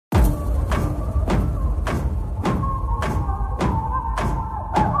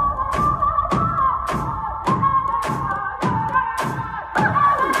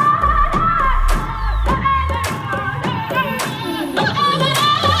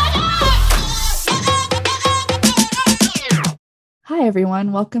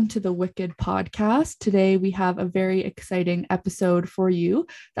everyone. Welcome to the Wicked podcast. Today, we have a very exciting episode for you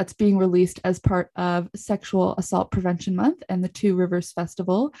that's being released as part of Sexual Assault Prevention Month and the Two Rivers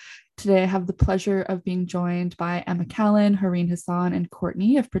Festival. Today, I have the pleasure of being joined by Emma Callan, Hareen Hassan, and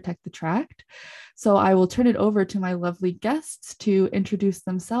Courtney of Protect the Tract. So I will turn it over to my lovely guests to introduce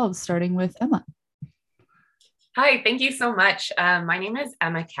themselves, starting with Emma. Hi, thank you so much. My name is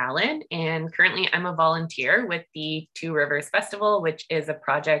Emma Callan, and currently I'm a volunteer with the Two Rivers Festival, which is a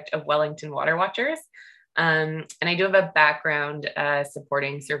project of Wellington Water Watchers. And I do have a background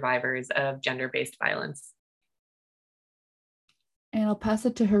supporting survivors of gender-based violence. And I'll pass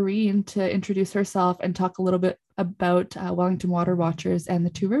it to Hareen to introduce herself and talk a little bit about Wellington Water Watchers and the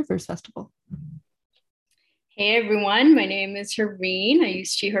Two Rivers Festival. Hey everyone, my name is Hareen. I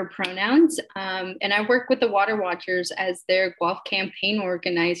use she, her pronouns, and I work with the Water Watchers as their Guelph campaign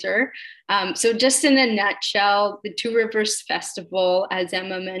organizer. So just in a nutshell, the Two Rivers Festival, as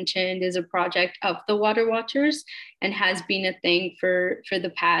Emma mentioned, is a project of the Water Watchers and has been a thing for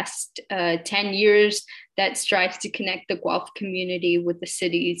the past 10 years that strives to connect the Guelph community with the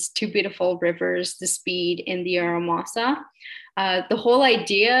city's two beautiful rivers, the Speed and the Aramasa. The whole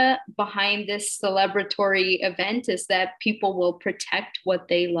idea behind this celebratory event is that people will protect what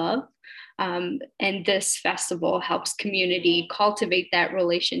they love. And this festival helps community cultivate that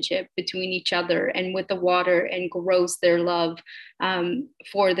relationship between each other and with the water and grows their love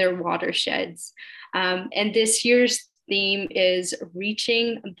for their watersheds. And this year's theme is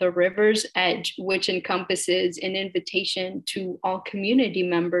Reaching the River's Edge, which encompasses an invitation to all community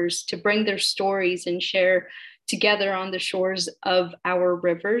members to bring their stories and share together on the shores of our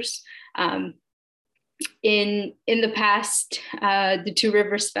rivers. In the past, the Two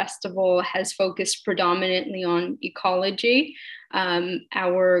Rivers Festival has focused predominantly on ecology.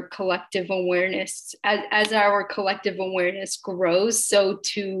 Our collective awareness, as our collective awareness grows, so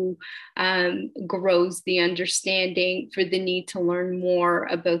too grows the understanding for the need to learn more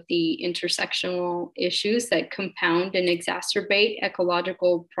about the intersectional issues that compound and exacerbate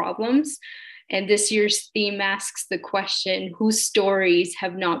ecological problems. And this year's theme asks the question, whose stories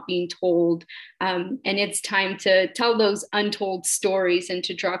have not been told? And it's time to tell those untold stories and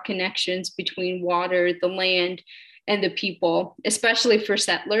to draw connections between water, the land, and the people, especially for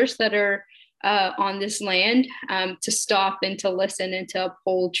settlers that are on this land, to stop and to listen and to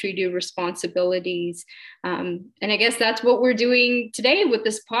uphold treaty responsibilities. And I guess that's what we're doing today with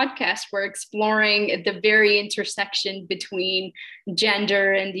this podcast. We're exploring the very intersection between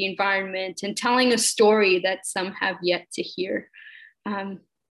gender and the environment and telling a story that some have yet to hear.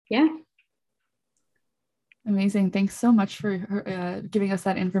 Yeah. Amazing. Thanks so much for giving us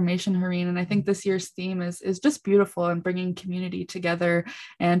that information, Hareen. And I think this year's theme is just beautiful and bringing community together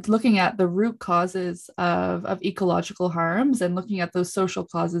and looking at the root causes of ecological harms and looking at those social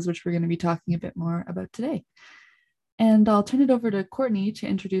causes, which we're going to be talking a bit more about today. And I'll turn it over to Courtney to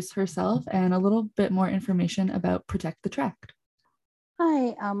introduce herself and a little bit more information about Protect the Tract.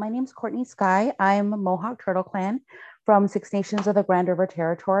 Hi, my name is Courtney Sky. I'm Mohawk Turtle Clan from Six Nations of the Grand River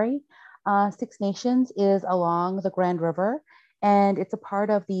Territory. Six Nations is along the Grand River, and it's a part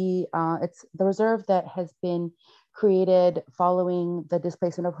of it's the reserve that has been created following the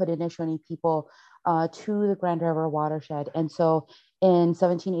displacement of Haudenosaunee people to the Grand River watershed. And so in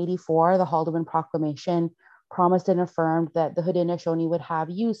 1784, the Haldimand Proclamation promised and affirmed that the Haudenosaunee would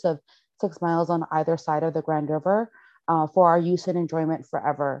have use of 6 miles on either side of the Grand River for our use and enjoyment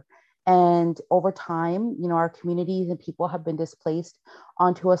forever. And over time, our communities and people have been displaced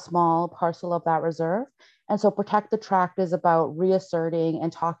onto a small parcel of that reserve. And so Protect the Tract is about reasserting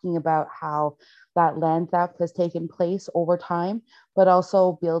and talking about how that land theft has taken place over time, but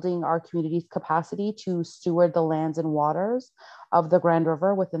also building our community's capacity to steward the lands and waters of the Grand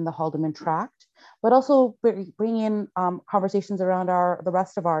River within the Haldimand Tract, but also bring in conversations around the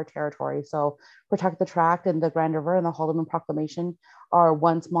rest of our territory. So Protect the Tract and the Grand River and the Haldimand Proclamation are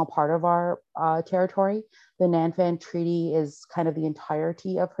one small part of our territory. The Nanfan Treaty is kind of the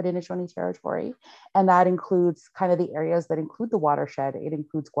entirety of Haudenosaunee territory. And that includes kind of the areas that include the watershed. It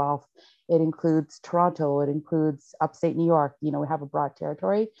includes Guelph, it includes Toronto, it includes upstate New York. We have a broad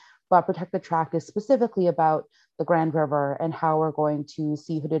territory, but Protect the Tract is specifically about the Grand River and how we're going to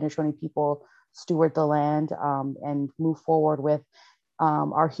see Haudenosaunee people steward the land and move forward with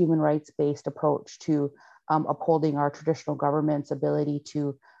our human rights-based approach to upholding our traditional government's ability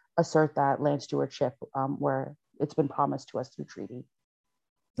to assert that land stewardship where it's been promised to us through treaty.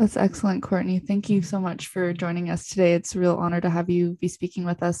 That's excellent, Courtney. Thank you so much for joining us today. It's a real honor to have you be speaking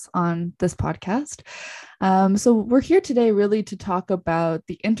with us on this podcast. So, we're here today really to talk about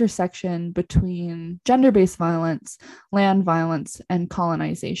the intersection between gender based violence, land violence, and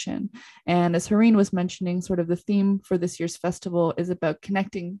colonization. And as Hareen was mentioning, sort of the theme for this year's festival is about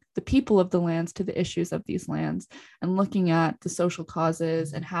connecting the people of the lands to the issues of these lands and looking at the social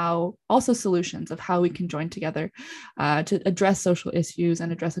causes and how also solutions of how we can join together to address social issues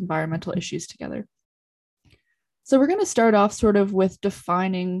and address environmental issues together. So we're going to start off sort of with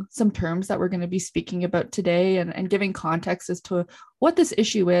defining some terms that we're going to be speaking about today and giving context as to what this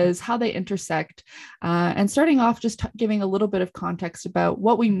issue is, how they intersect, and starting off just giving a little bit of context about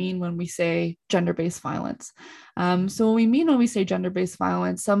what we mean when we say gender-based violence. So what we mean when we say gender-based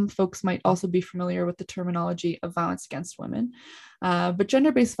violence, some folks might also be familiar with the terminology of violence against women. But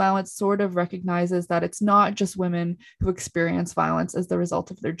gender-based violence sort of recognizes that it's not just women who experience violence as the result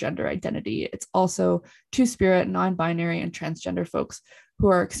of their gender identity. It's also two-spirit, non-binary, and transgender folks who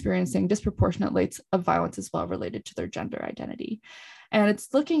are experiencing disproportionate rates of violence as well related to their gender identity. And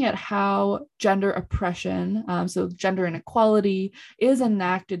it's looking at how gender oppression, so gender inequality, is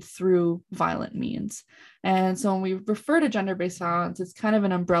enacted through violent means. And so when we refer to gender-based violence, it's kind of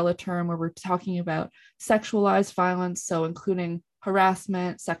an umbrella term where we're talking about sexualized violence, so including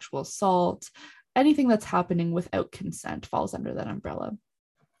harassment, sexual assault, anything that's happening without consent falls under that umbrella,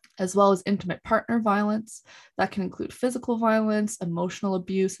 as well as intimate partner violence. That can include physical violence, emotional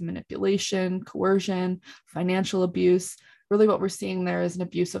abuse and manipulation, coercion, financial abuse. Really what we're seeing there is an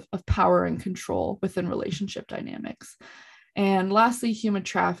abuse of power and control within relationship dynamics. And lastly, human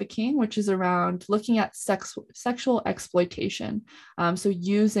trafficking, which is around looking at sexual exploitation. So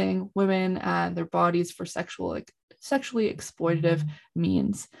using women and their bodies for sexually exploitative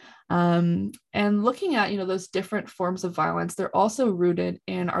means. And looking at, those different forms of violence, they're also rooted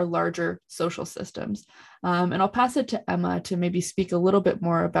in our larger social systems. And I'll pass it to Emma to maybe speak a little bit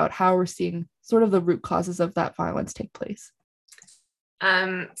more about how we're seeing sort of the root causes of that violence take place.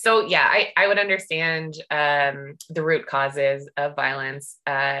 I would understand the root causes of violence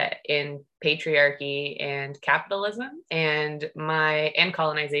in patriarchy and capitalism and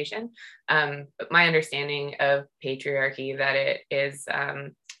colonization. My understanding of patriarchy, that it is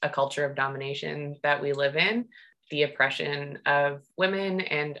a culture of domination that we live in, the oppression of women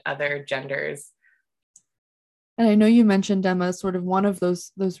and other genders. And I know you mentioned, Emma, sort of one of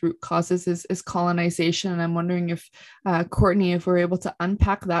those root causes is colonization. And I'm wondering if, Courtney, if we're able to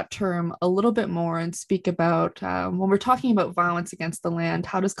unpack that term a little bit more and speak about when we're talking about violence against the land,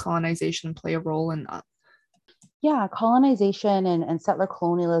 how does colonization play a role in that? Yeah, colonization and settler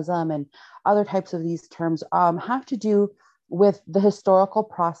colonialism and other types of these terms have to do with the historical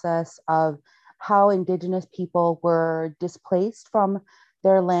process of how Indigenous people were displaced from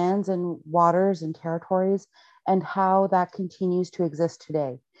their lands and waters and territories, and how that continues to exist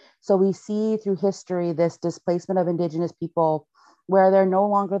today. So we see through history this displacement of Indigenous people where they're no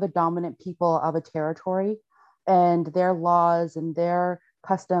longer the dominant people of a territory, and their laws and their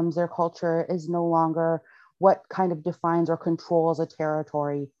customs, their culture is no longer what kind of defines or controls a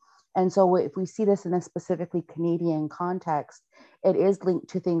territory. And so if we see this in a specifically Canadian context, it is linked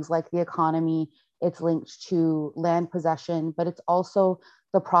to things like the economy, it's linked to land possession, but it's also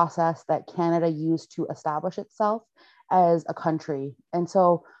the process that Canada used to establish itself as a country. And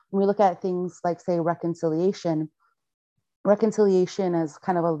so when we look at things like, say, reconciliation as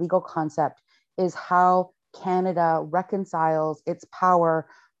kind of a legal concept is how Canada reconciles its power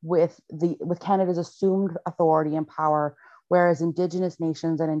with Canada's assumed authority and power, whereas Indigenous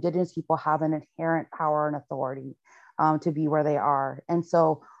nations and Indigenous people have an inherent power and authority to be where they are. And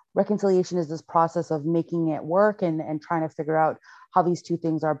so reconciliation is this process of making it work and trying to figure out how these two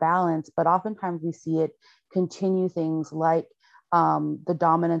things are balanced. But oftentimes we see it continue things like the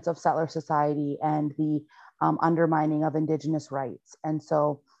dominance of settler society and the undermining of Indigenous rights. And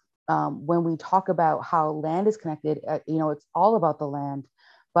so when we talk about how land is connected, it's all about the land.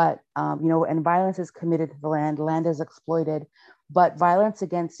 But, and violence is committed to the land is exploited, but violence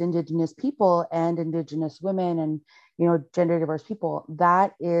against Indigenous people and Indigenous women and, gender diverse people,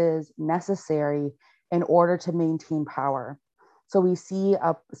 that is necessary in order to maintain power. So we see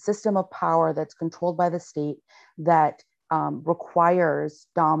a system of power that's controlled by the state that requires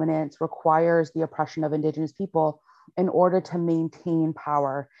dominance, requires the oppression of Indigenous people in order to maintain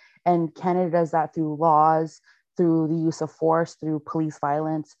power. And Canada does that through laws, through the use of force, through police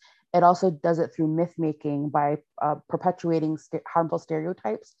violence. It also does it through myth making by perpetuating harmful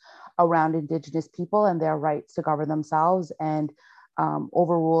stereotypes around Indigenous people and their rights to govern themselves and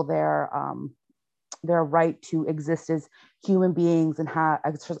overrule their their right to exist as human beings and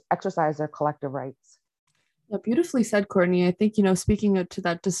exercise their collective rights. Yeah, beautifully said, Courtney. I think, speaking to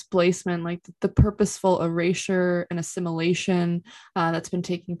that displacement, like the purposeful erasure and assimilation that's been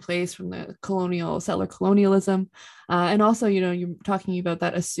taking place from the settler colonialism. And also, you're talking about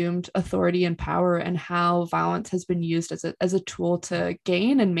that assumed authority and power and how violence has been used as a tool to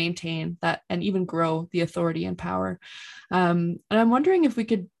gain and maintain that and even grow the authority and power. And I'm wondering if we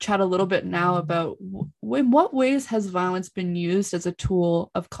could chat a little bit now about in what ways has violence been used as a tool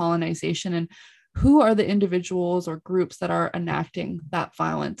of colonization, and who are the individuals or groups that are enacting that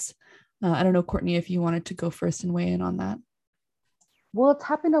violence? I don't know, Courtney, if you wanted to go first and weigh in on that. Well, it's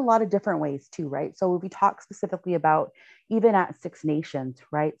happened a lot of different ways too, right? So we talk specifically about even at Six Nations,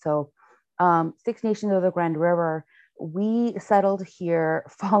 right? So Six Nations of the Grand River, we settled here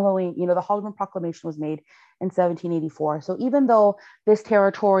following, the Haldeman Proclamation was made in 1784. So even though this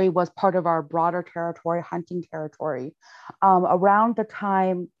territory was part of our broader territory, hunting territory, around the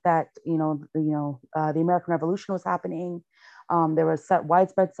time that, the American Revolution was happening, there was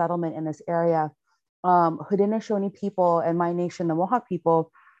widespread settlement in this area. Haudenosaunee people and my nation, the Mohawk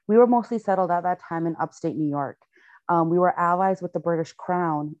people, we were mostly settled at that time in upstate New York. We were allies with the British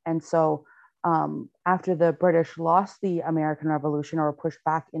Crown. And so after the British lost the American Revolution or were pushed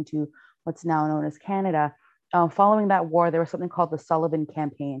back into what's now known as Canada, following that war, there was something called the Sullivan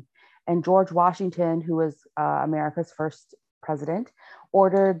Campaign. And George Washington, who was America's first president,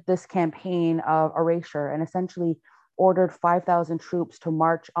 ordered this campaign of erasure and essentially ordered 5,000 troops to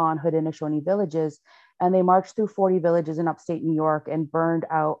march on Haudenosaunee villages. And they marched through 40 villages in upstate New York and burned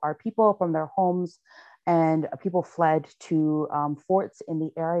out our people from their homes. And people fled to forts in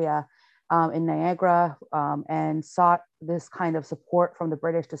the area in Niagara and sought this kind of support from the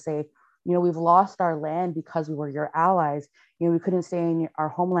British to say, we've lost our land because we were your allies. We couldn't stay in our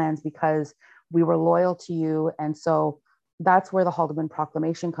homelands because we were loyal to you. And so that's where the Haldeman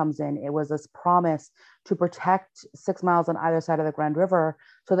Proclamation comes in. It was this promise to protect 6 miles on either side of the Grand River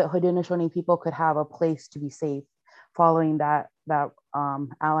so that Haudenosaunee people could have a place to be safe following that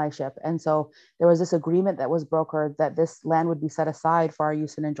allyship. And so there was this agreement that was brokered that this land would be set aside for our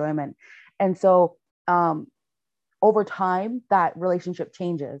use and enjoyment. And so over time, that relationship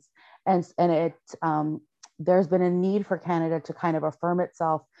changes. And it there's been a need for Canada to kind of affirm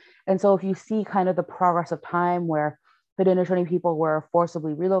itself. And so if you see kind of the progress of time where Haudenosaunee people were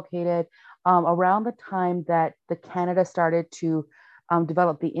forcibly relocated, around the time that the Canada started to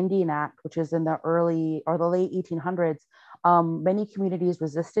develop the Indian Act, which is in the early or the late 1800s, many communities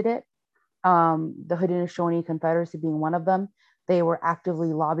resisted it. The Haudenosaunee Confederacy being one of them. They were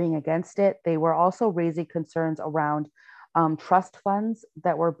actively lobbying against it. They were also raising concerns around trust funds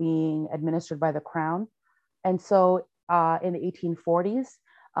that were being administered by the Crown. And so in the 1840s,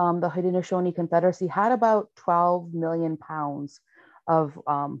 the Haudenosaunee Confederacy had about 12 million pounds of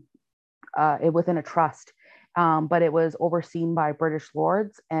within a trust, but it was overseen by British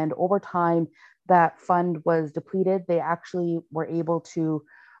lords. And over time, that fund was depleted. They actually were able to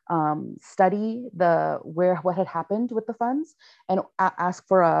study what had happened with the funds and ask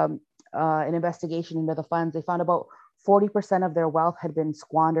for an investigation into the funds. They found about 40% of their wealth had been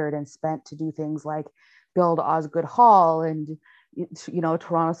squandered and spent to do things like build Osgoode Hall and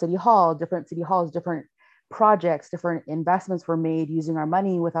Toronto City Hall, different city halls, different projects, different investments were made using our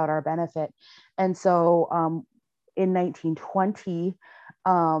money without our benefit. And so in 1920,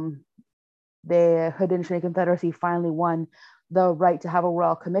 the Haudenosaunee Confederacy finally won the right to have a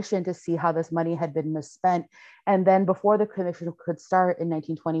royal commission to see how this money had been misspent. And then before the commission could start in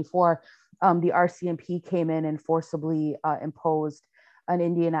 1924, the RCMP came in and forcibly imposed an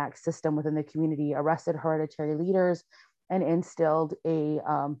Indian Act system within the community, arrested hereditary leaders, and instilled an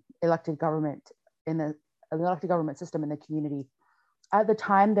elected government system in the community. At the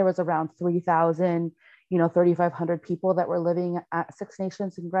time, there was around 3,000, 3,500 people that were living at Six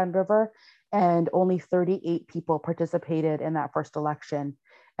Nations in Grand River, and only 38 people participated in that first election.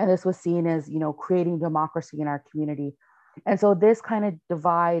 And this was seen as, creating democracy in our community. And so this kind of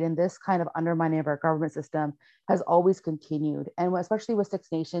divide and this kind of undermining of our government system has always continued. And especially with Six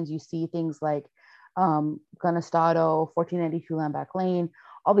Nations, you see things like Gunestado, 1492 Lamback Lane,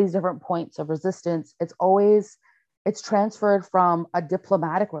 all these different points of resistance. It's transferred from a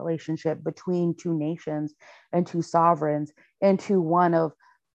diplomatic relationship between two nations and two sovereigns into one of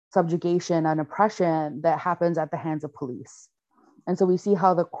subjugation and oppression that happens at the hands of police. And so we see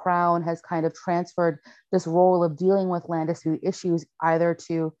how the Crown has kind of transferred this role of dealing with land dispute issues either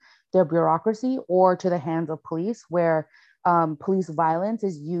to their bureaucracy or to the hands of police, where police violence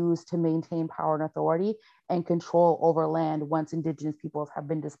is used to maintain power and authority and control over land once Indigenous peoples have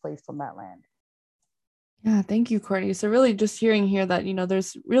been displaced from that land. Yeah, thank you, Courtney. So really just hearing here that,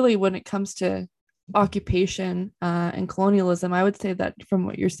 there's really, when it comes to occupation and colonialism, I would say that from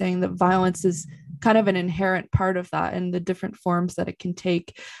what you're saying, that violence is kind of an inherent part of that, and the different forms that it can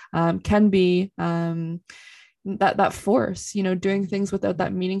take can be that force, doing things without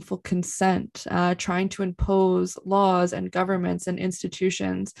that meaningful consent, trying to impose laws and governments and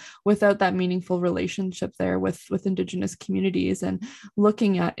institutions without that meaningful relationship there with Indigenous communities, and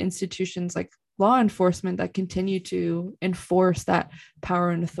looking at institutions like law enforcement that continue to enforce that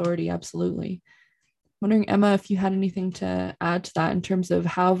power and authority. Absolutely. Wondering, Emma, if you had anything to add to that in terms of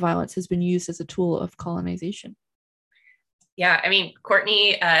how violence has been used as a tool of colonization. Yeah, I mean,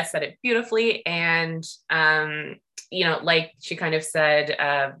 Courtney said it beautifully. And, like she kind of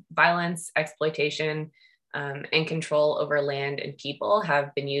said, violence, exploitation, and control over land and people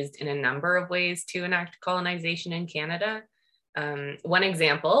have been used in a number of ways to enact colonization in Canada. One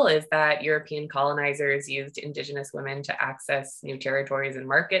example is that European colonizers used Indigenous women to access new territories and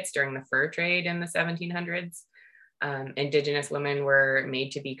markets during the fur trade in the 1700s. Indigenous women were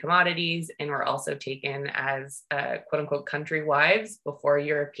made to be commodities and were also taken as quote unquote country wives before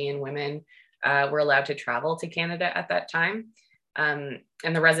European women were allowed to travel to Canada at that time. And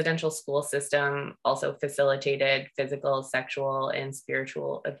the residential school system also facilitated physical, sexual, and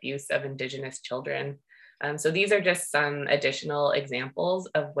spiritual abuse of Indigenous children. So these are just some additional examples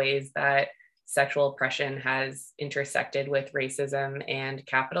of ways that sexual oppression has intersected with racism and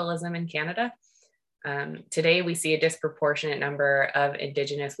capitalism in Canada. Today, we see a disproportionate number of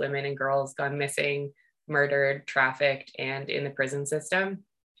Indigenous women and girls gone missing, murdered, trafficked, and in the prison system.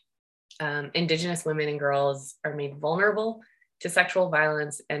 Indigenous women and girls are made vulnerable to sexual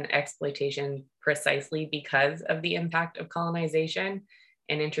violence and exploitation precisely because of the impact of colonization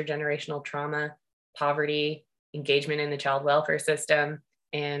and intergenerational trauma, poverty, engagement in the child welfare system,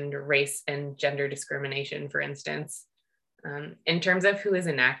 and race and gender discrimination, for instance. In terms of who is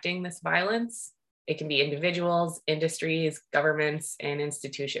enacting this violence, it can be individuals, industries, governments, and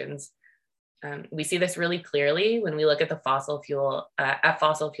institutions. We see this really clearly when we look at fossil fuel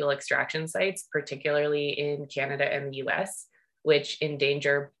extraction sites, particularly in Canada and the US, which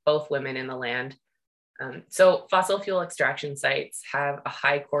endanger both women and the land. So fossil fuel extraction sites have a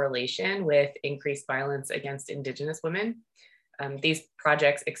high correlation with increased violence against Indigenous women. These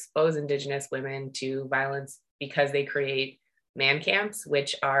projects expose Indigenous women to violence because they create man camps,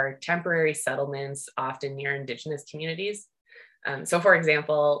 which are temporary settlements, often near Indigenous communities. So for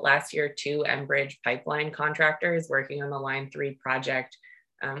example, last year, 2 Enbridge pipeline contractors working on the Line 3 project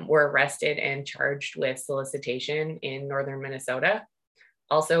were arrested and charged with solicitation in northern Minnesota.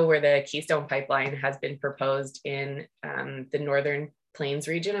 Also, where the Keystone Pipeline has been proposed in the Northern Plains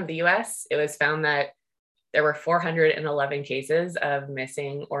region of the US, it was found that there were 411 cases of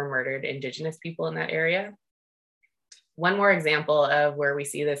missing or murdered Indigenous people in that area. One more example of where we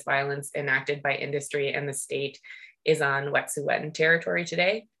see this violence enacted by industry and the state is on Wet'suwet'en territory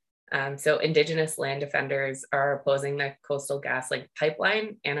today. So Indigenous land defenders are opposing the Coastal GasLink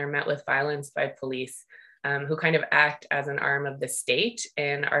pipeline and are met with violence by police who kind of act as an arm of the state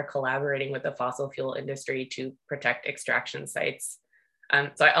and are collaborating with the fossil fuel industry to protect extraction sites.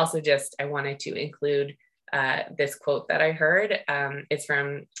 So I wanted to include this quote that I heard. It's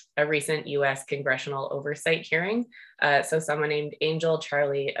from a recent US congressional oversight hearing. So someone named Angel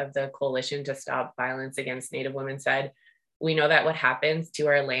Charlie of the Coalition to Stop Violence Against Native Women said, "We know that what happens to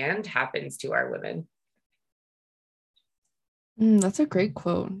our land happens to our women." That's a great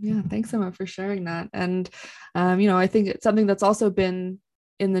quote. Yeah, thanks, Emma, for sharing that. And, I think it's something that's also been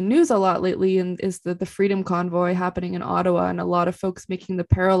in the news a lot lately, and is the Freedom Convoy happening in Ottawa, and a lot of folks making the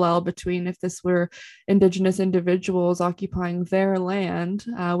parallel between if this were Indigenous individuals occupying their land,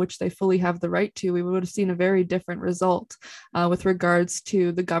 which they fully have the right to, we would have seen a very different result with regards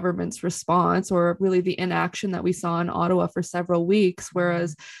to the government's response, or really the inaction that we saw in Ottawa for several weeks,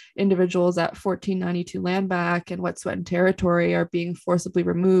 whereas individuals at 1492 Landback and Wet'suwet'en territory are being forcibly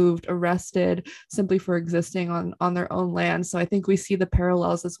removed, arrested simply for existing on their own land. So I think we see the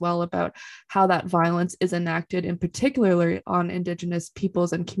parallels as well about how that violence is enacted, in particularly on Indigenous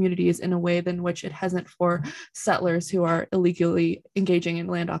peoples and communities, in a way than which it hasn't for settlers who are illegally engaging in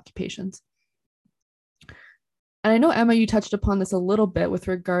land occupations. And I know, Emma, you touched upon this a little bit with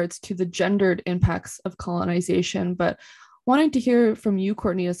regards to the gendered impacts of colonization, but wanting to hear from you,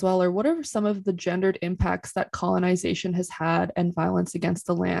 Courtney, as well, or what are some of the gendered impacts that colonization has had and violence against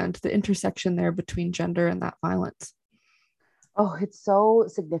the land, the intersection there between gender and that violence? Oh, it's so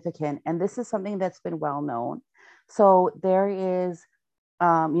significant. And this is something that's been well known. So there is,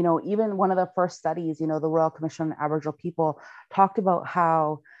 even one of the first studies, the Royal Commission on Aboriginal People talked about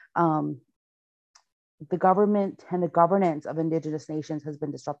how the government and the governance of Indigenous nations has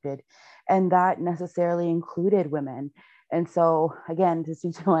been disrupted. And that necessarily included women. And so, again, to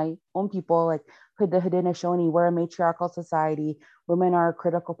speak to my own people, like the Haudenosaunee, we're a matriarchal society. Women are a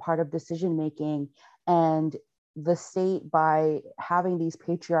critical part of decision making. And the state, by having these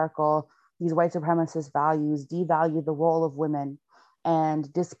patriarchal, these white supremacist values, devalue the role of women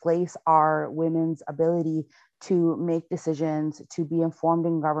and displace our women's ability to make decisions, to be informed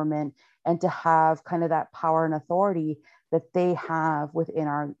in government, and to have kind of that power and authority that they have within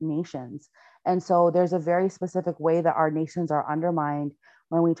our nations. And so there's a very specific way that our nations are undermined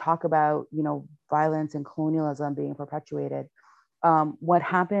when we talk about, violence and colonialism being perpetuated. What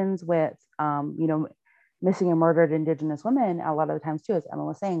happens with, missing and murdered Indigenous women a lot of the times too, as Emma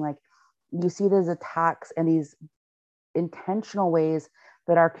was saying, like you see these attacks and these intentional ways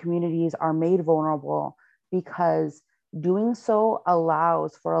that our communities are made vulnerable, because doing so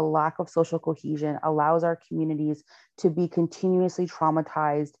allows for a lack of social cohesion, allows our communities to be continuously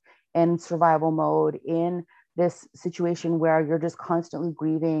traumatized in survival mode, in this situation where you're just constantly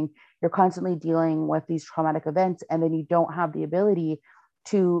grieving, you're constantly dealing with these traumatic events, and then you don't have the ability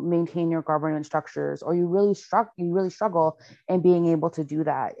to maintain your governance structures, or you really struggle in being able to do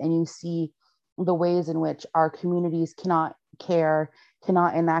that. And you see the ways in which our communities cannot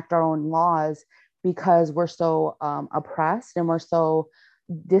enact our own laws, because we're so oppressed and we're so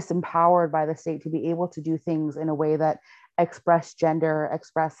disempowered by the state to be able to do things in a way that express gender,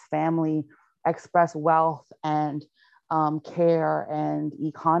 express family, express wealth and care and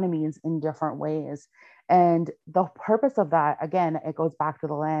economies in different ways. And the purpose of that, again, it goes back to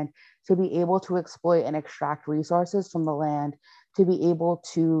the land, to be able to exploit and extract resources from the land, to be able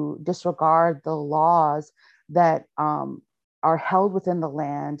to disregard the laws that are held within the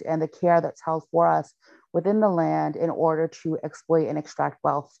land and the care that's held for us within the land in order to exploit and extract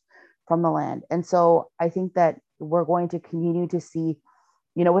wealth from the land. And so I think that we're going to continue to see,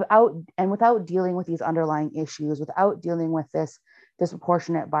 without dealing with these underlying issues, without dealing with this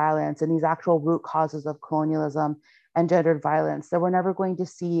disproportionate violence and these actual root causes of colonialism and gendered violence, that we're never going to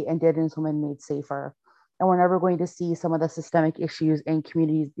see Indigenous women made safer. And we're never going to see some of the systemic issues in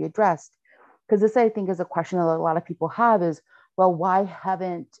communities be addressed. Because this, I think, is a question that a lot of people have is, well, why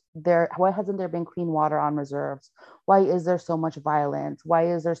hasn't there been clean water on reserves? Why is there so much violence?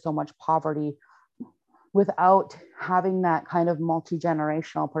 Why is there so much poverty? Without having that kind of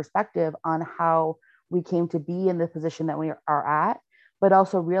multi-generational perspective on how we came to be in the position that we are at, but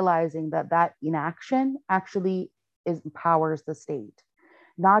also realizing that inaction actually empowers the state.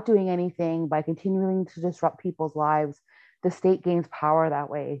 Not doing anything, by continuing to disrupt people's lives, the state gains power that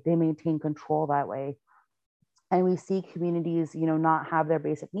way. They maintain control that way. And we see communities, not have their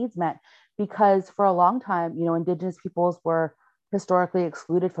basic needs met, because for a long time, Indigenous peoples were historically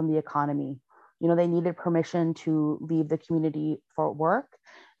excluded from the economy. They needed permission to leave the community for work.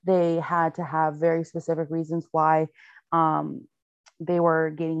 They had to have very specific reasons why they were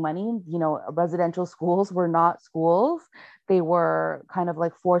getting money. Residential schools were not schools. They were kind of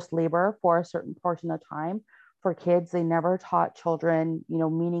like forced labor for a certain portion of time for kids. They never taught children,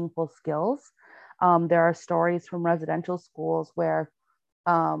 meaningful skills. There are stories from residential schools where,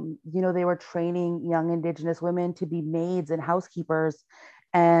 they were training young Indigenous women to be maids and housekeepers,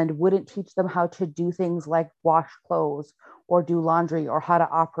 and wouldn't teach them how to do things like wash clothes or do laundry or how to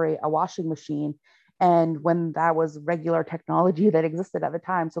operate a washing machine. And when that was regular technology that existed at the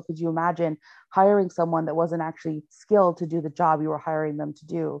time. So could you imagine hiring someone that wasn't actually skilled to do the job you were hiring them to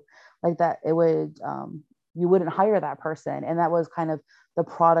do? Like that, it would, you wouldn't hire that person. And that was kind of the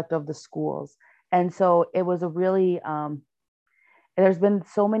product of the schools. And so it was a really, there's been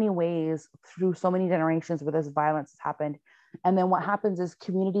so many ways through so many generations where this violence has happened. And then what happens is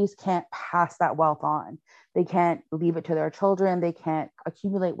communities can't pass that wealth on. They can't leave it to their children. They can't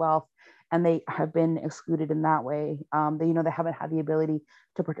accumulate wealth, and they have been excluded in that way. They haven't had the ability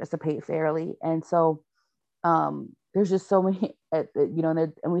to participate fairly. And so there's just so many,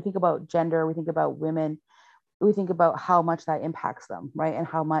 and we think about gender, we think about women, we think about how much that impacts them, right? And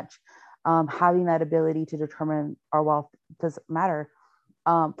how much having that ability to determine our wealth does matter.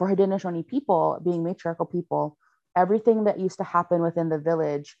 For Haudenosaunee people, being matriarchal people, everything that used to happen within the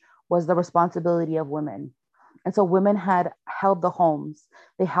village was the responsibility of women. And so women had held the homes,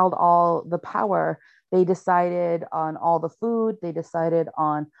 they held all the power, they decided on all the food, they decided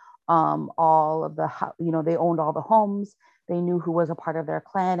on all of the, they owned all the homes, they knew who was a part of their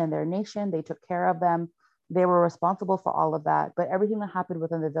clan and their nation, they took care of them, they were responsible for all of that. But everything that happened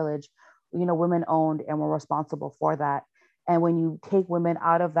within the village, women owned and were responsible for that. And when you take women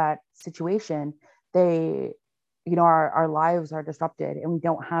out of that situation, they our lives are disrupted and we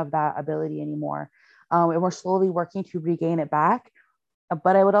don't have that ability anymore. And we're slowly working to regain it back.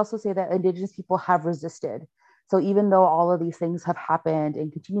 But I would also say that Indigenous people have resisted. So even though all of these things have happened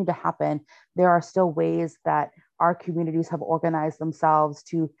and continue to happen, there are still ways that our communities have organized themselves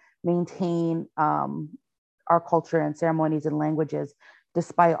to maintain our culture and ceremonies and languages,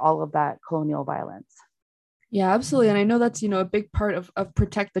 despite all of that colonial violence. Yeah, absolutely. And I know that's, a big part of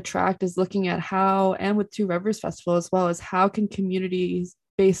Protect the Tract is looking at how, and with Two Rivers Festival as well, as how can communities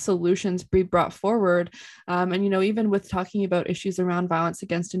based solutions be brought forward. And, even with talking about issues around violence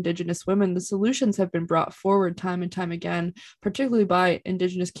against Indigenous women, the solutions have been brought forward time and time again, particularly by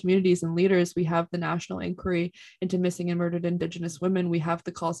Indigenous communities and leaders. We have the National Inquiry into Missing and Murdered Indigenous Women. We have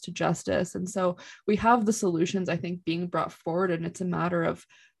the calls to justice. And so we have the solutions, I think, being brought forward. And it's a matter of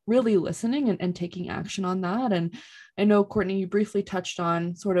really listening and taking action on that. And I know, Courtney, you briefly touched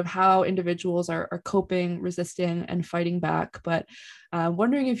on sort of how individuals are coping, resisting, and fighting back, but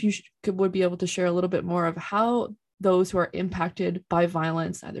wondering if you would be able to share a little bit more of how those who are impacted by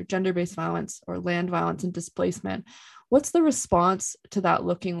violence, either gender-based violence or land violence and displacement, what's the response to that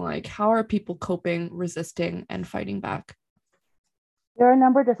looking like? How are people coping, resisting, and fighting back? There are a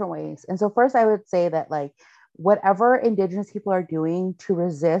number of different ways. And so first I would say that whatever Indigenous people are doing to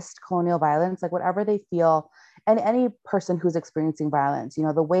resist colonial violence, whatever they feel, and any person who's experiencing violence,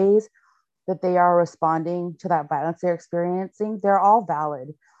 the ways that they are responding to that violence they're experiencing, they're all valid.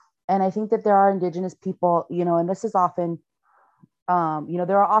 And I think that there are Indigenous people, and this is often, there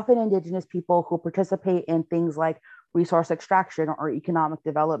are often Indigenous people who participate in things like resource extraction or economic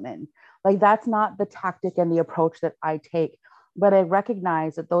development. That's not the tactic and the approach that I take. But I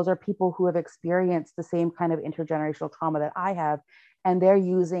recognize that those are people who have experienced the same kind of intergenerational trauma that I have, and they're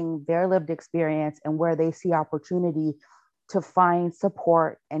using their lived experience and where they see opportunity to find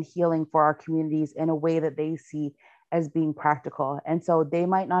support and healing for our communities in a way that they see as being practical. And so they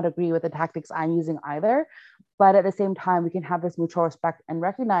might not agree with the tactics I'm using either, but at the same time, we can have this mutual respect and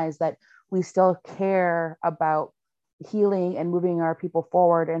recognize that we still care about healing and moving our people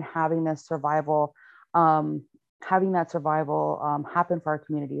forward and having this survival happen for our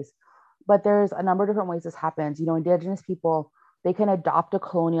communities. But there's a number of different ways this happens. Indigenous people, they can adopt a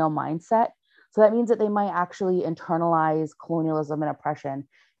colonial mindset. So that means that they might actually internalize colonialism and oppression.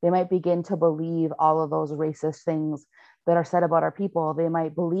 They might begin to believe all of those racist things that are said about our people. They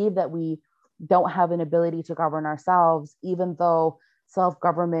might believe that we don't have an ability to govern ourselves, even though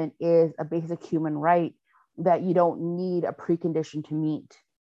self-government is a basic human right that you don't need a precondition to meet.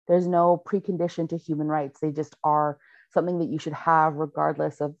 There's no precondition to human rights. They just are something that you should have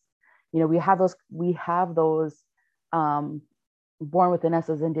regardless of, we have those born within us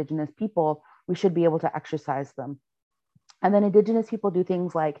as Indigenous people. We should be able to exercise them. And then Indigenous people do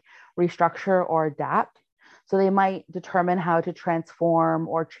things like restructure or adapt. So they might determine how to transform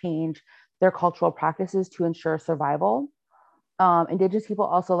or change their cultural practices to ensure survival. Indigenous people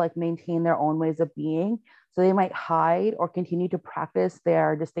also maintain their own ways of being. So they might hide or continue to practice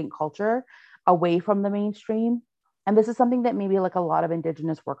their distinct culture away from the mainstream. And this is something that maybe a lot of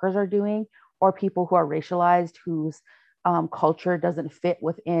Indigenous workers are doing, or people who are racialized, whose culture doesn't fit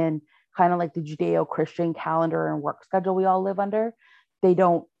within kind of the Judeo-Christian calendar and work schedule we all live under. They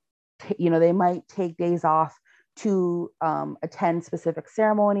don't, they might take days off to attend specific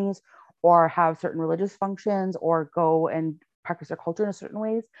ceremonies or have certain religious functions or go and practice their culture in certain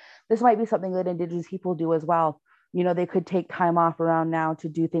ways. This might be something that Indigenous people do as well. They could take time off around now to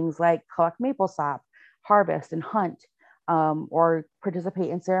do things like collect maple sap, harvest and hunt, or participate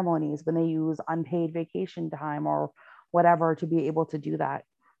in ceremonies when they use unpaid vacation time or whatever to be able to do that.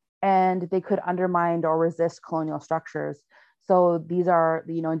 And they could undermine or resist colonial structures. So these are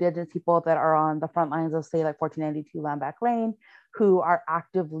the Indigenous people that are on the front lines of, say, 1492 Lambeck Lane, who are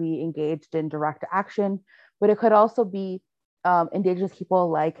actively engaged in direct action. But it could also be Indigenous people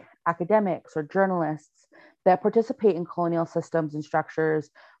like academics or journalists that participate in colonial systems and structures,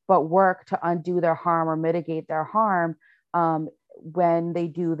 but work to undo their harm or mitigate their harm when they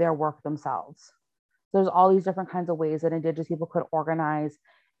do their work themselves. There's all these different kinds of ways that Indigenous people could organize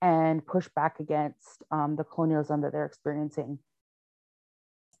and push back against the colonialism that they're experiencing.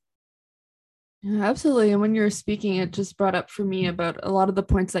 Yeah, absolutely. And when you were speaking, it just brought up for me about a lot of the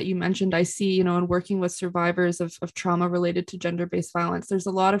points that you mentioned. I see, in working with survivors of trauma related to gender-based violence, there's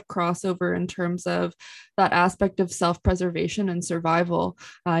a lot of crossover in terms of that aspect of self-preservation and survival.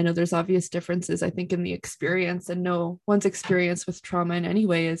 I know there's obvious differences, I think, in the experience, and no one's experience with trauma in any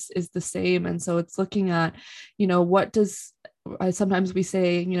way is the same. And so it's looking at, what does, sometimes we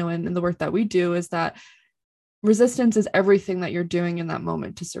say, in the work that we do, is that resistance is everything that you're doing in that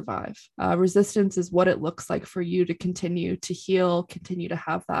moment to survive. Resistance is what it looks like for you to continue to heal, continue to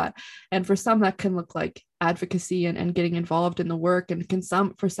have that. And for some, that can look like advocacy and getting involved in the work. And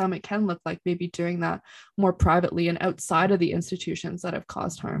for some, it can look like maybe doing that more privately and outside of the institutions that have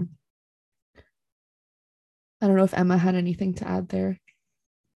caused harm. I don't know if Emma had anything to add there.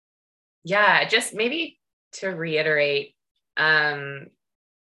 Yeah, just maybe to reiterate,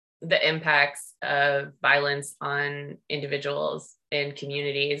 the impacts of violence on individuals and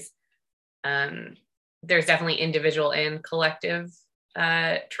communities. There's definitely individual and collective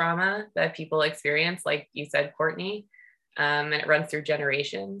trauma that people experience, like you said, Courtney, and it runs through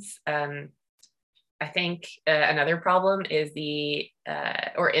generations. I think another problem is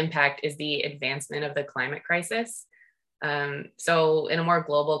impact is the advancement of the climate crisis. So in a more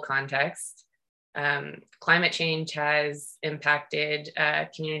global context, climate change has impacted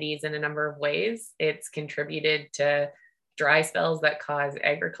communities in a number of ways. It's contributed to dry spells that cause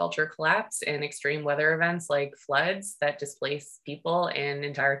agriculture collapse and extreme weather events like floods that displace people and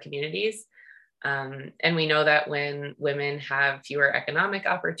entire communities. And we know that when women have fewer economic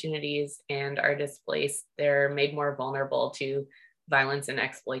opportunities and are displaced, they're made more vulnerable to violence and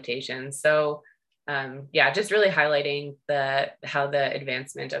exploitation. So just really highlighting how the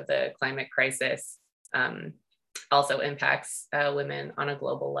advancement of the climate crisis also impacts women on a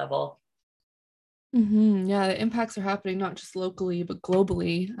global level. Mm-hmm. Yeah, the impacts are happening not just locally, but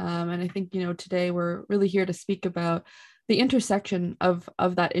globally. And I think, today we're really here to speak about the intersection of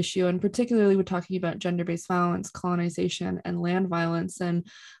that issue. And particularly we're talking about gender-based violence, colonization, and land violence. And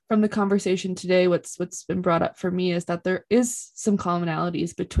from the conversation today, what's been brought up for me is that there is some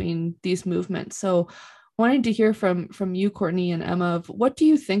commonalities between these movements. So wanted to hear from you, Courtney and Emma, of what do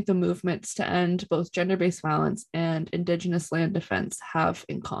you think the movements to end both gender-based violence and Indigenous land defense have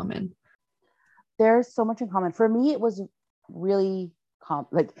in common? There's so much in common. For me, it was really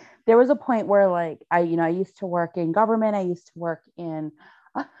there was a point where I used to work in government. I used to work in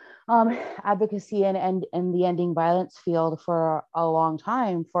advocacy and the ending violence field for a long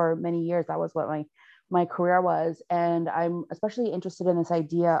time, for many years. That was what my career was. And I'm especially interested in this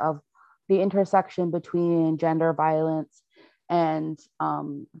idea of the intersection between gender violence and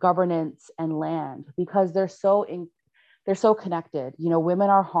governance and land, because they're so connected. Women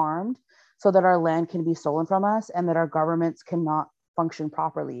are harmed so that our land can be stolen from us and that our governments cannot function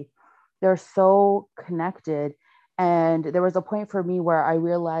properly. They're so connected. And there was a point for me where I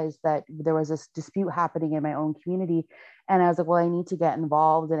realized that there was this dispute happening in my own community. And I was like, well, I need to get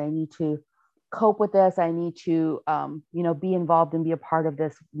involved and I need to cope with this. I need to, be involved and be a part of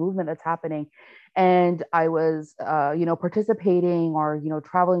this movement that's happening. And I was, participating or,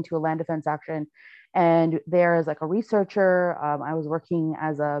 traveling to a land defense action. And there as like a researcher, I was working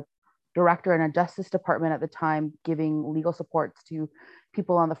as a director in a justice department at the time, giving legal supports to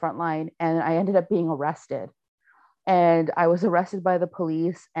people on the front line. And I ended up being arrested. And I was arrested by the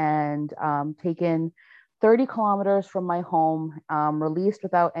police and taken 30 kilometers from my home, released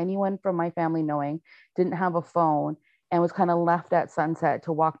without anyone from my family knowing, didn't have a phone, and was kind of left at sunset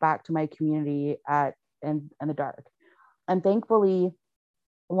to walk back to my community in the dark. And thankfully,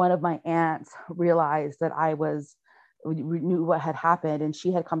 one of my aunts realized that knew what had happened, and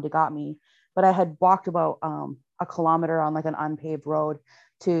she had come to got me. But I had walked about a kilometer on like an unpaved road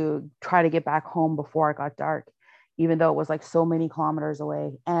to try to get back home before it got dark, even though it was like so many kilometers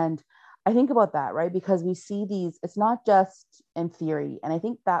away. And I think about that, right? Because we see these, it's not just in theory. And I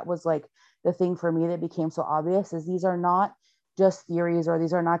think that was like the thing for me that became so obvious, is these are not just theories, or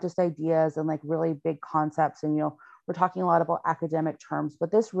these are not just ideas and like really big concepts. And, we're talking a lot about academic terms,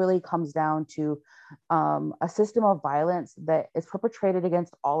 but this really comes down to a system of violence that is perpetrated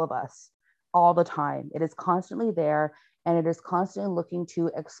against all of us all the time. It is constantly there, and it is constantly looking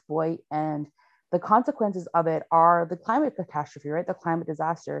to exploit. And the consequences of it are the climate catastrophe, right? The climate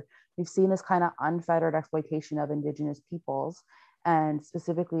disaster. We've seen this kind of unfettered exploitation of Indigenous peoples, and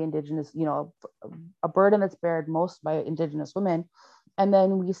specifically Indigenous, a burden that's bared most by Indigenous women. And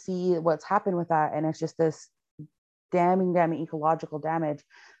then we see what's happened with that. And it's just this damning ecological damage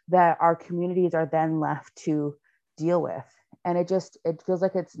that our communities are then left to deal with. And it feels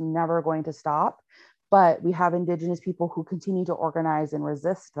like it's never going to stop. But we have Indigenous people who continue to organize and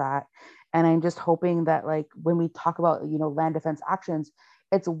resist that. And I'm just hoping that, like, when we talk about, land defense actions,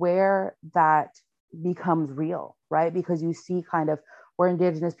 it's where that becomes real, right? Because you see kind of where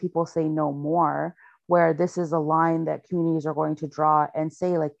Indigenous people say no more, where this is a line that communities are going to draw and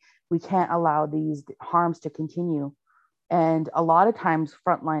say, like, we can't allow these harms to continue. And a lot of times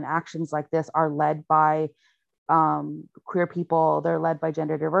frontline actions like this are led by queer people, they're led by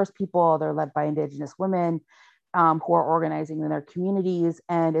gender diverse people, they're led by Indigenous women. who are organizing in their communities.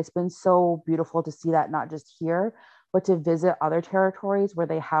 And it's been so beautiful to see that, not just here, but to visit other territories where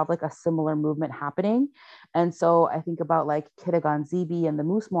they have like a similar movement happening. And so I think about like Kitigan Zibi and the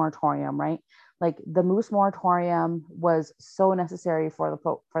Moose Moratorium, right? Like the Moose Moratorium was so necessary for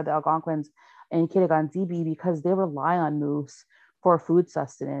the Algonquins in Kitigan Zibi because they rely on moose for food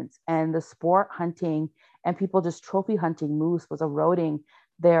sustenance, and the sport hunting and people just trophy hunting moose was eroding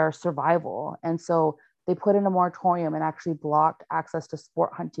their survival. And so they put in a moratorium and actually blocked access to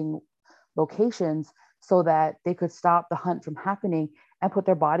sport hunting locations so that they could stop the hunt from happening and put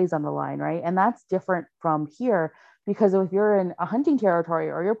their bodies on the line, right? And that's different from here, because if you're in a hunting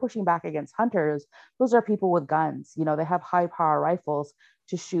territory or you're pushing back against hunters, those are people with guns. You know, they have high power rifles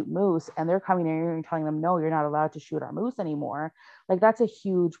to shoot moose, and they're coming in and telling them, no, you're not allowed to shoot our moose anymore. Like that's a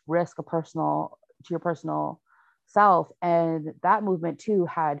huge risk, to your personal self. And that movement too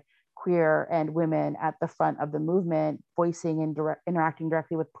had queer and women at the front of the movement, voicing and interacting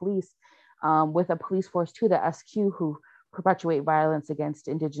directly with police, with a police force too, the SQ, who perpetuate violence against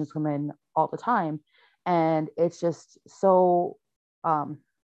Indigenous women all the time. And it's just so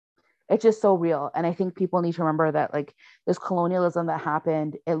real. And I think people need to remember that like this colonialism that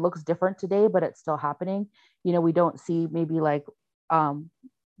happened, it looks different today, but it's still happening. You know, we don't see maybe like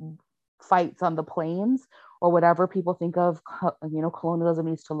fights on the plains or whatever people think of, you know, colonialism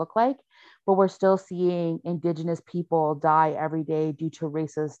needs to look like, but we're still seeing Indigenous people die every day due to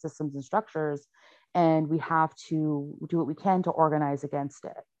racist systems and structures. And we have to do what we can to organize against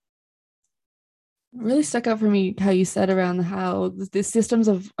it. Really stuck out for me how you said around how the systems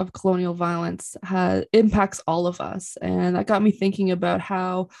of colonial violence impacts all of us. And that got me thinking about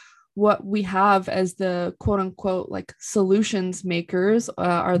how what we have as the quote unquote like solutions makers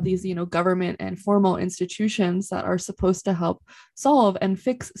are these, you know, government and formal institutions that are supposed to help solve and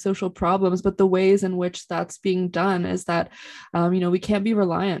fix social problems. But the ways in which that's being done is that, you know, we can't be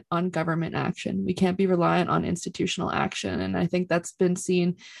reliant on government action. We can't be reliant on institutional action. And I think that's been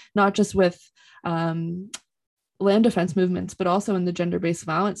seen not just with land defense movements, but also in the gender-based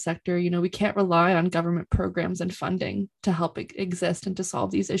violence sector. You know, we can't rely on government programs and funding to help exist and to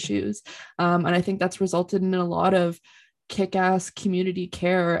solve these issues. And I think that's resulted in a lot of kick-ass community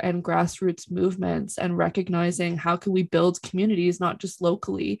care and grassroots movements, and recognizing how can we build communities, not just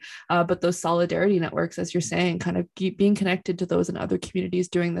locally, but those solidarity networks, as you're saying, kind of being connected to those in other communities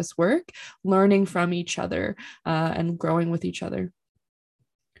doing this work, learning from each other, and growing with each other.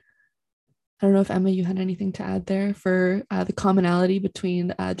 I don't know if Emma, you had anything to add there for the commonality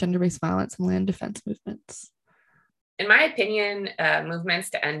between gender-based violence and land defense movements. In my opinion,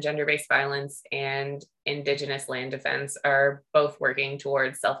 movements to end gender-based violence and Indigenous land defense are both working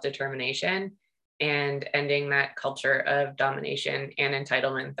towards self-determination and ending that culture of domination and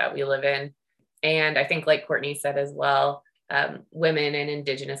entitlement that we live in. And I think, like Courtney said as well, women and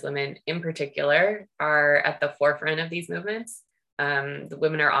Indigenous women in particular are at the forefront of these movements. The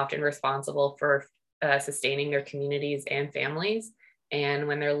women are often responsible for sustaining their communities and families. And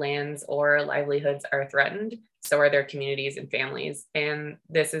when their lands or livelihoods are threatened, so are their communities and families. And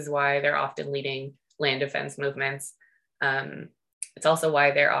this is why they're often leading land defense movements. It's also why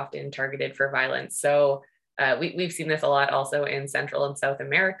they're often targeted for violence. So we've seen this a lot also in Central and South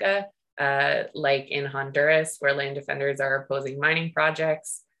America, like in Honduras, where land defenders are opposing mining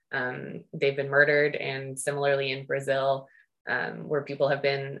projects. They've been murdered, and similarly in Brazil, where people have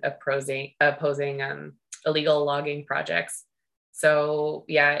been opposing illegal logging projects. So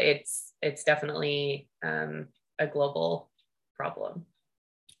yeah, it's definitely a global problem.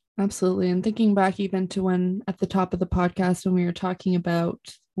 Absolutely. And thinking back even to when at the top of the podcast, when we were talking about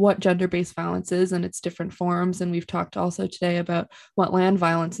what gender-based violence is and its different forms, and we've talked also today about what land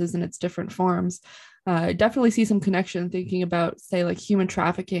violence is and its different forms, I definitely see some connection thinking about, say, like human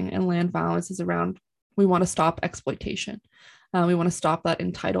trafficking and land violence is around, we want to stop exploitation. We want to stop that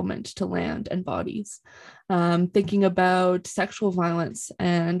entitlement to land and bodies. Thinking about sexual violence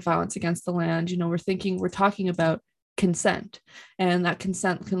and violence against the land, you know, we're talking about consent, and that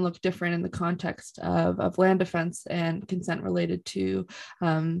consent can look different in the context of land defense and consent related to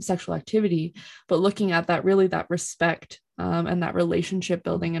sexual activity, but looking at that, really that respect and that relationship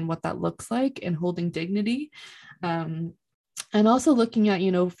building and what that looks like and holding dignity. And also looking at,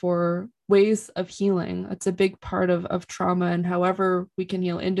 you know, for ways of healing. It's a big part of trauma, and however we can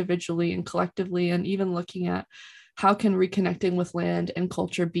heal individually and collectively, and even looking at how can reconnecting with land and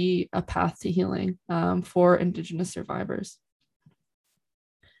culture be a path to healing for Indigenous survivors.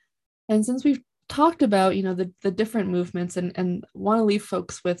 And since we've talked about, you know, the different movements and want to leave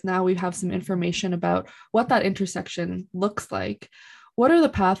folks with, now we have some information about what that intersection looks like, what are the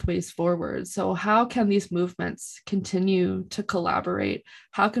pathways forward? So how can these movements continue to collaborate?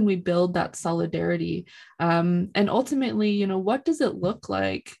 How can we build that solidarity? And ultimately, what does it look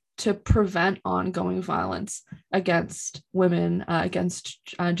like to prevent ongoing violence against women, against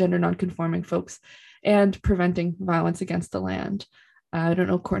gender nonconforming folks, and preventing violence against the land? I don't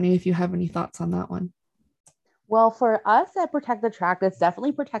know, Courtney, if you have any thoughts on that one. Well, for us at Protect the Tract, it's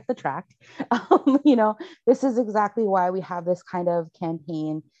definitely Protect the Tract. This is exactly why we have this kind of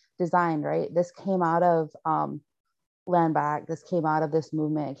campaign designed, right? This came out of Land Back. This came out of this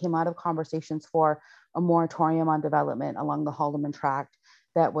movement. It came out of conversations for a moratorium on development along the Haldimand Tract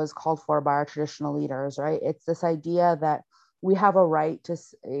that was called for by our traditional leaders, right? It's this idea that we have a right to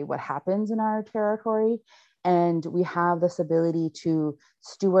say what happens in our territory, and we have this ability to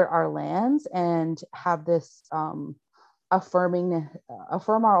steward our lands and have this affirm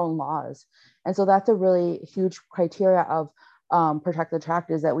our own laws. And so that's a really huge criteria of Protect the Tract,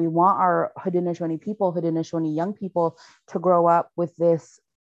 is that we want our Haudenosaunee people, Haudenosaunee young people, to grow up with this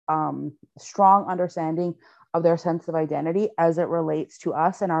strong understanding of their sense of identity as it relates to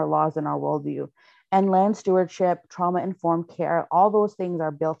us and our laws and our worldview. And land stewardship, trauma-informed care, all those things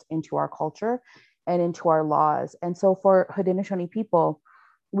are built into our culture and into our laws. And so for Haudenosaunee people,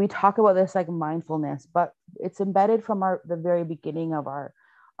 we talk about this like mindfulness, but it's embedded from the very beginning of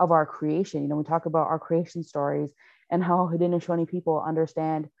our creation. We talk about our creation stories and how Haudenosaunee people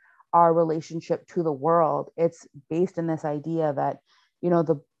understand our relationship to the world. It's based in this idea that,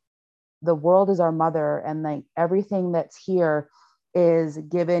 the world is our mother, and like everything that's here is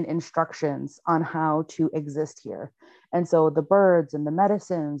given instructions on how to exist here. And so the birds and the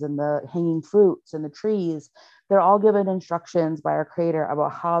medicines and the hanging fruits and the trees, they're all given instructions by our creator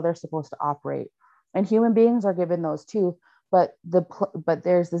about how they're supposed to operate. And human beings are given those too, but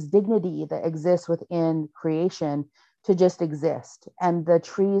there's this dignity that exists within creation to just exist. And the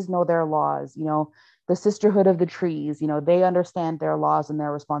trees know their laws, the sisterhood of the trees, they understand their laws and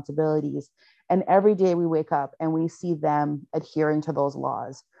their responsibilities. And every day we wake up and we see them adhering to those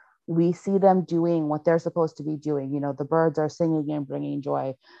laws. We see them doing what they're supposed to be doing. The birds are singing and bringing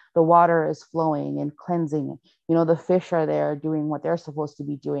joy. The water is flowing and cleansing. The fish are there doing what they're supposed to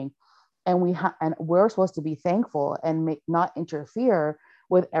be doing. And we're supposed to be thankful and not interfere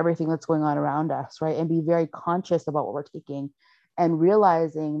with everything that's going on around us, right? And be very conscious about what we're taking, and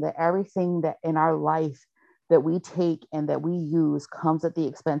realizing that everything that in our life that we take and that we use comes at the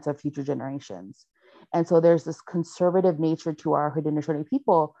expense of future generations. And so there's this conservative nature to our Haudenosaunee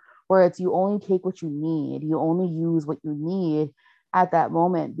people, where it's you only take what you need, you only use what you need at that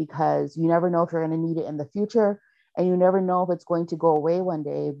moment, because you never know if you're going to need it in the future, and you never know if it's going to go away one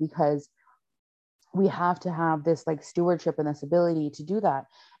day, because we have to have this like stewardship and this ability to do that.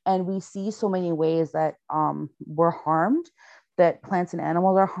 And we see so many ways that we're harmed, that plants and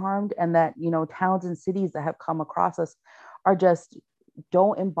animals are harmed, and that towns and cities that have come across us are just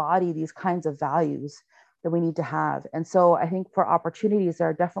don't embody these kinds of values that we need to have. And so I think for opportunities, there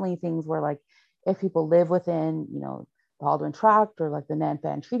are definitely things where, like, if people live within the Haldimand Tract or like the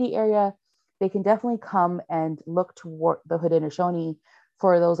Nanfan Treaty area, they can definitely come and look toward the Haudenosaunee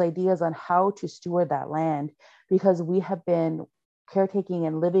for those ideas on how to steward that land, because we have been caretaking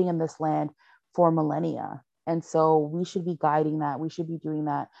and living in this land for millennia. And so we should be guiding that. We should be doing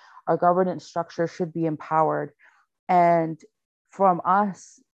that. Our governance structure should be empowered. And from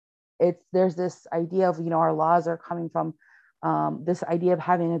us, there's this idea of, our laws are coming from this idea of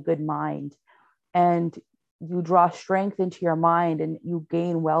having a good mind. And you draw strength into your mind and you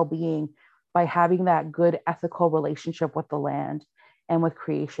gain well-being by having that good ethical relationship with the land and with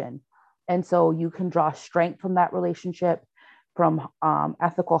creation. And so you can draw strength from that relationship, from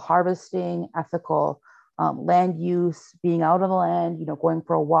ethical harvesting, ethical land use, being out on the land, going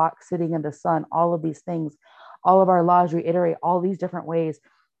for a walk, sitting in the sun, all of these things. All of our laws reiterate all these different ways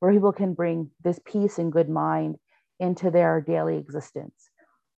where people can bring this peace and good mind into their daily existence.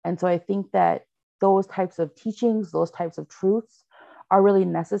 And so I think that those types of teachings, those types of truths are really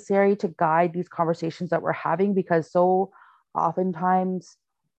necessary to guide these conversations that we're having, because so oftentimes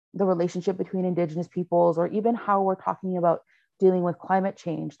the relationship between Indigenous peoples, or even how we're talking about dealing with climate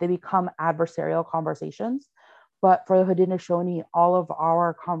change, they become adversarial conversations. But for the Haudenosaunee, all of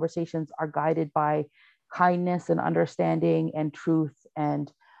our conversations are guided by kindness and understanding and truth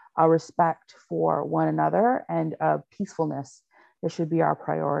and a respect for one another and peacefulness. This should be our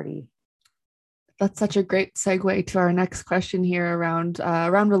priority. That's such a great segue to our next question here around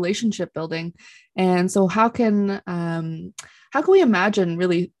relationship building. And so how can we imagine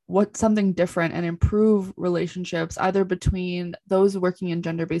really what something different and improve relationships either between those working in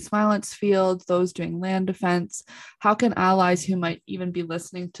gender-based violence fields, those doing land defense? How can allies who might even be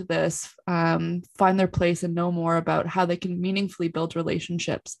listening to this find their place and know more about how they can meaningfully build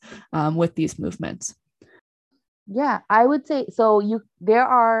relationships with these movements? Yeah, I would say so. There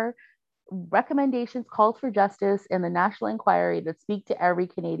are recommendations, calls for justice in the National Inquiry that speak to every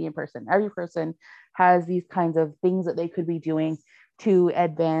Canadian person. Every person has these kinds of things that they could be doing to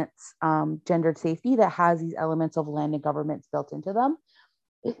advance gendered safety that has these elements of land and governments built into them,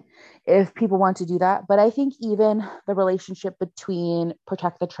 if people want to do that. But I think even the relationship between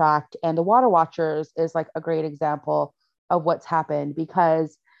Protect the Tract and the Water Watchers is like a great example of what's happened,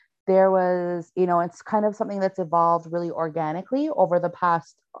 because there was, it's kind of something that's evolved really organically over the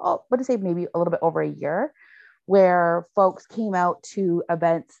past, what to say, maybe a little bit over a year, where folks came out to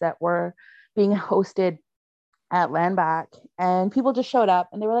events that were being hosted at Landback, and people just showed up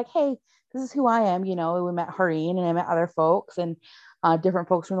and they were like, hey, this is who I am. We met Hareen and I met other folks and different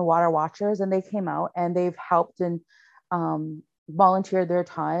folks from the Water Watchers, and they came out and they've helped and volunteered their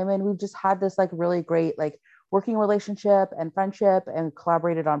time. And we've just had this like really great like working relationship and friendship and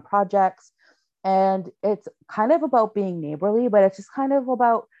collaborated on projects. And it's kind of about being neighborly, but it's just kind of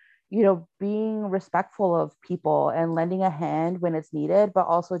about, being respectful of people and lending a hand when it's needed, but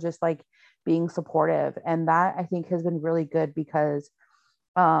also just like being supportive. And that I think has been really good because,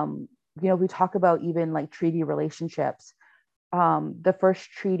 we talk about even like treaty relationships. The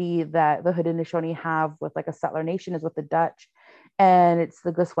first treaty that the Haudenosaunee have with like a settler nation is with the Dutch, and it's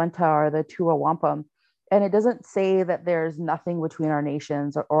the Guswenta or the Tua Wampum. And it doesn't say that there's nothing between our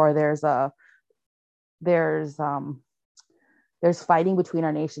nations or there's fighting between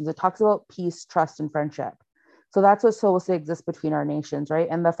our nations. It talks about peace, trust, and friendship. So that's what's supposed to exist between our nations, right?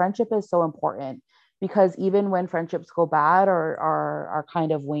 And the friendship is so important because even when friendships go bad or are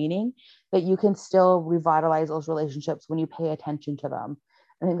kind of waning, that you can still revitalize those relationships when you pay attention to them.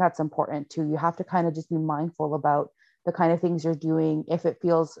 I think that's important too. You have to kind of just be mindful about the kind of things you're doing if it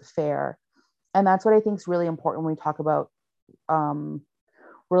feels fair. And that's what I think is really important when we talk about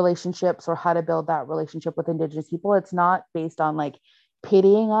relationships or how to build that relationship with Indigenous people. It's not based on like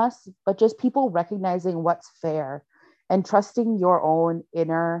pitying us, but just people recognizing what's fair and trusting your own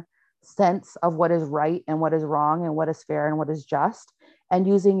inner sense of what is right and what is wrong and what is fair and what is just, and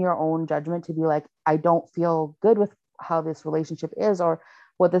using your own judgment to be like, I don't feel good with how this relationship is or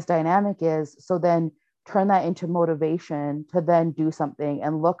what this dynamic is. So then turn that into motivation to then do something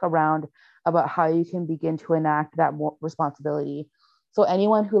and look around about how you can begin to enact that responsibility. So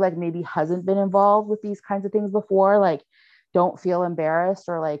anyone who like maybe hasn't been involved with these kinds of things before, like don't feel embarrassed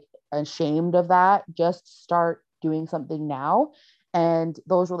or like ashamed of that. Just start doing something now. And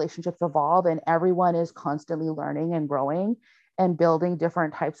those relationships evolve, and everyone is constantly learning and growing and building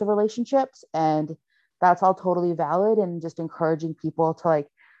different types of relationships. And that's all totally valid, and just encouraging people to like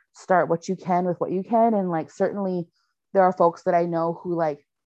start what you can with what you can. And like certainly there are folks that I know who like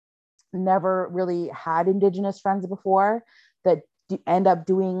never really had Indigenous friends before that end up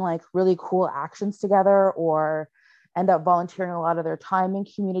doing like really cool actions together or end up volunteering a lot of their time in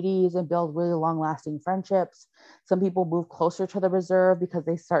communities and build really long lasting friendships. Some people move closer to the reserve because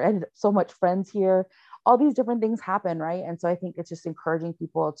they ended up so much friends here. All these different things happen, right? And so I think it's just encouraging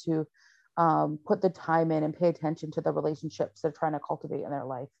people to put the time in and pay attention to the relationships they're trying to cultivate in their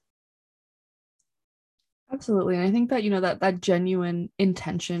life. Absolutely. And I think that, that genuine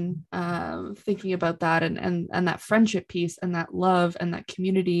intention, thinking about that and that friendship piece and that love and that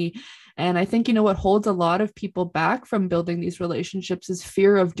community. And I think, what holds a lot of people back from building these relationships is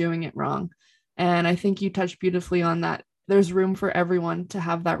fear of doing it wrong. And I think you touched beautifully on that. There's room for everyone to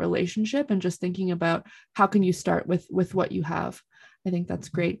have that relationship, and just thinking about how can you start with what you have. I think that's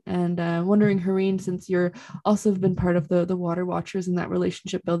great. And wondering, Hareen, since you're also been part of the Water Watchers and that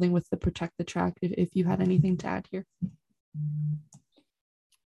relationship building with the Protect the Tract, if you had anything to add here.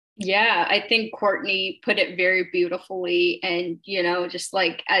 Yeah, I think Courtney put it very beautifully. And, just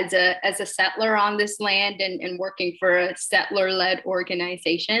like as a settler on this land and working for a settler-led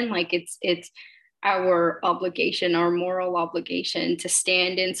organization, like it's our obligation, our moral obligation to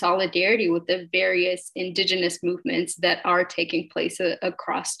stand in solidarity with the various Indigenous movements that are taking place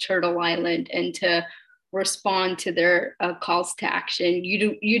across Turtle Island, and to respond to their calls to action.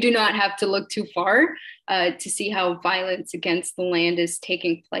 You do not have to look too far to see how violence against the land is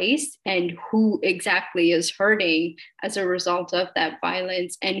taking place and who exactly is hurting as a result of that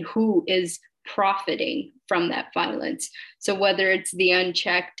violence and who is profiting from that violence. So whether it's the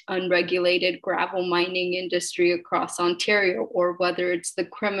unchecked, unregulated gravel mining industry across Ontario, or whether it's the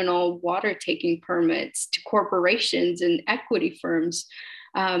criminal water taking permits to corporations and equity firms,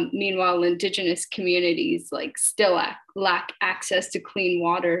 meanwhile, Indigenous communities like still lack access to clean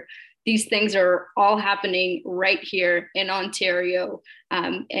water. These things are all happening right here in Ontario,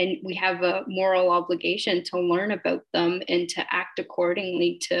 and we have a moral obligation to learn about them and to act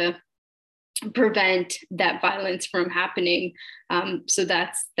accordingly to prevent that violence from happening. So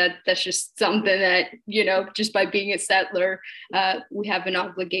that's just something that, you know, just by being a settler, we have an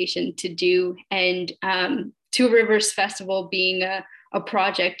obligation to do. And Two Rivers Festival being a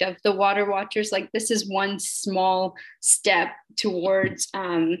project of the Water Watchers, like this is one small step towards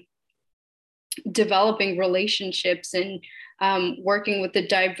developing relationships and working with the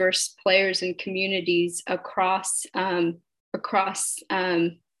diverse players and communities across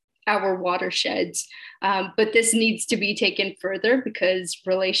our watersheds. But this needs to be taken further because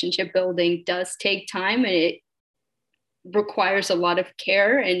relationship building does take time and it requires a lot of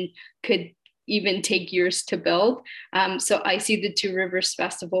care and could even take years to build. So I see the Two Rivers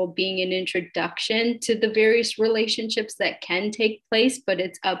Festival being an introduction to the various relationships that can take place, but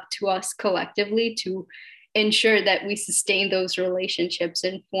it's up to us collectively to ensure that we sustain those relationships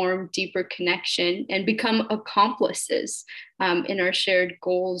and form deeper connection and become accomplices in our shared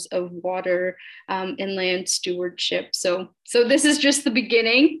goals of water and land stewardship. So this is just the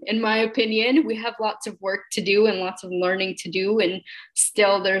beginning, in my opinion. We have lots of work to do and lots of learning to do, and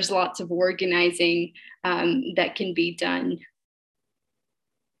still there's lots of organizing that can be done.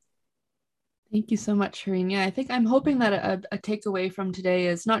 Thank you so much, Shireen. Yeah, I think I'm hoping that a takeaway from today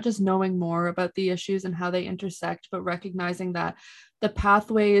is not just knowing more about the issues and how they intersect, but recognizing that the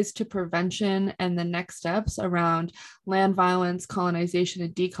pathways to prevention and the next steps around land violence, colonization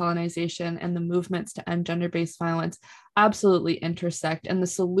and decolonization, and the movements to end gender-based violence absolutely intersect. And the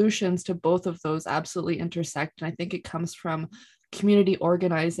solutions to both of those absolutely intersect. And I think it comes from community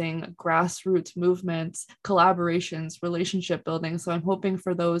organizing, grassroots movements, collaborations, relationship building. So I'm hoping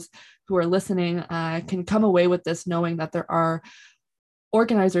for those who are listening can come away with this knowing that there are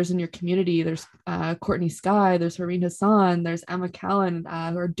organizers in your community. There's Courtney Sky, there's Hareen Hassan, there's Emma Callan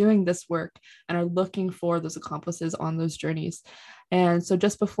who are doing this work and are looking for those accomplices on those journeys. And so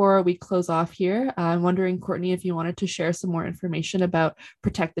just before we close off here, I'm wondering, Courtney, if you wanted to share some more information about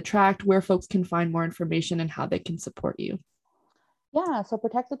Protect the Tract, where folks can find more information and how they can support you. Yeah, so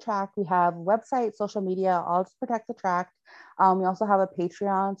Protect the Tract, we have website, social media, all to Protect the Tract. We also have a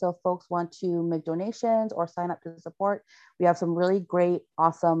Patreon, so if folks want to make donations or sign up to support, we have some really great,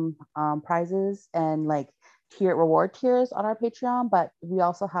 awesome prizes and like reward tiers on our Patreon, but we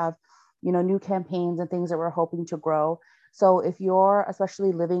also have, you know, new campaigns and things that we're hoping to grow. So if you're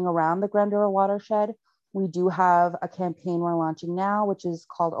especially living around the Grand River watershed, we do have a campaign we're launching now, which is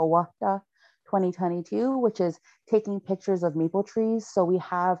called Owakta 2022, which is taking pictures of maple trees. So we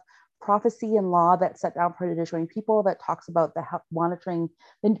have prophecy and law that's set down for Indigenous people that talks about the monitoring,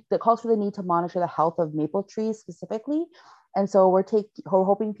 that calls for the need to monitor the health of maple trees specifically. And so we're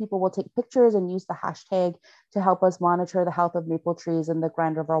hoping people will take pictures and use the hashtag to help us monitor the health of maple trees in the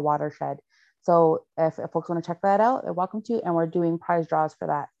Grand River watershed. So if folks want to check that out, they're welcome to, and we're doing prize draws for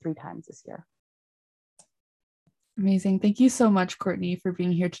that 3 times this year. Amazing. Thank you so much, Courtney, for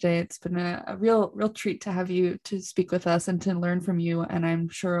being here today. It's been a real treat to have you to speak with us and to learn from you. And I'm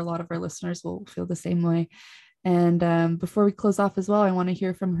sure a lot of our listeners will feel the same way. And before we close off as well, I want to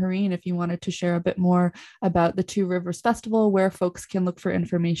hear from Hareen if you wanted to share a bit more about the Two Rivers Festival, where folks can look for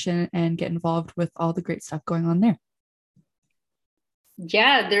information and get involved with all the great stuff going on there.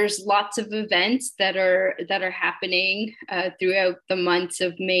 Yeah, there's lots of events that are happening throughout the months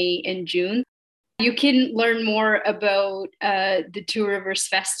of May and June. You can learn more about the Two Rivers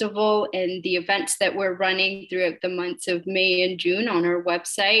Festival and the events that we're running throughout the months of May and June on our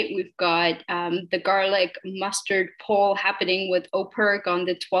website. We've got the Garlic Mustard Pole happening with OPIRG on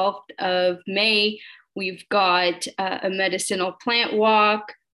the 12th of May. We've got a medicinal plant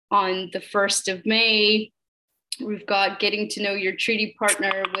walk on the 1st of May. We've got Getting to Know Your Treaty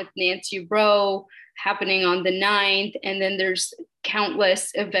Partner with Nancy Rowe happening on the 9th. And then there's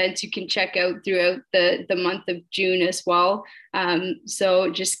countless events you can check out throughout the month of June as well. So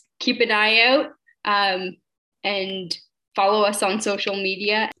just keep an eye out and follow us on social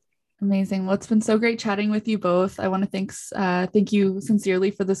media. Amazing. Well, it's been so great chatting with you both. I want to thank you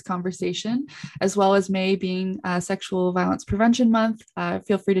sincerely for this conversation, as well as May being Sexual Violence Prevention Month.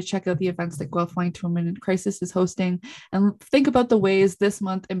 Feel free to check out the events that Guelph Wellington Women in Crisis is hosting, and think about the ways this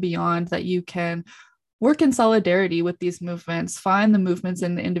month and beyond that you can work in solidarity with these movements, find the movements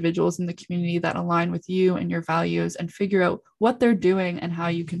and the individuals in the community that align with you and your values, and figure out what they're doing and how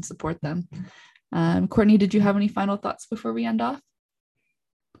you can support them. Courtney, did you have any final thoughts before we end off?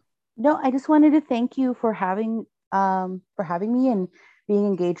 No, I just wanted to thank you for having me and being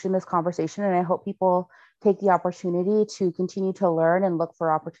engaged in this conversation. And I hope people take the opportunity to continue to learn and look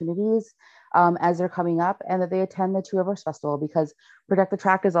for opportunities as they're coming up, and that they attend the Two Rivers Festival, because Protect the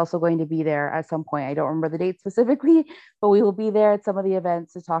Track is also going to be there at some point. I don't remember the date specifically, but we will be there at some of the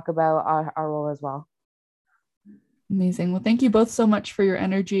events to talk about our role as well. Amazing. Well, thank you both so much for your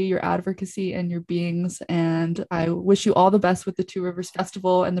energy, your advocacy, and your beings. And I wish you all the best with the Two Rivers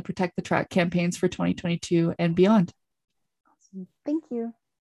Festival and the Protect the Track campaigns for 2022 and beyond. Thank you.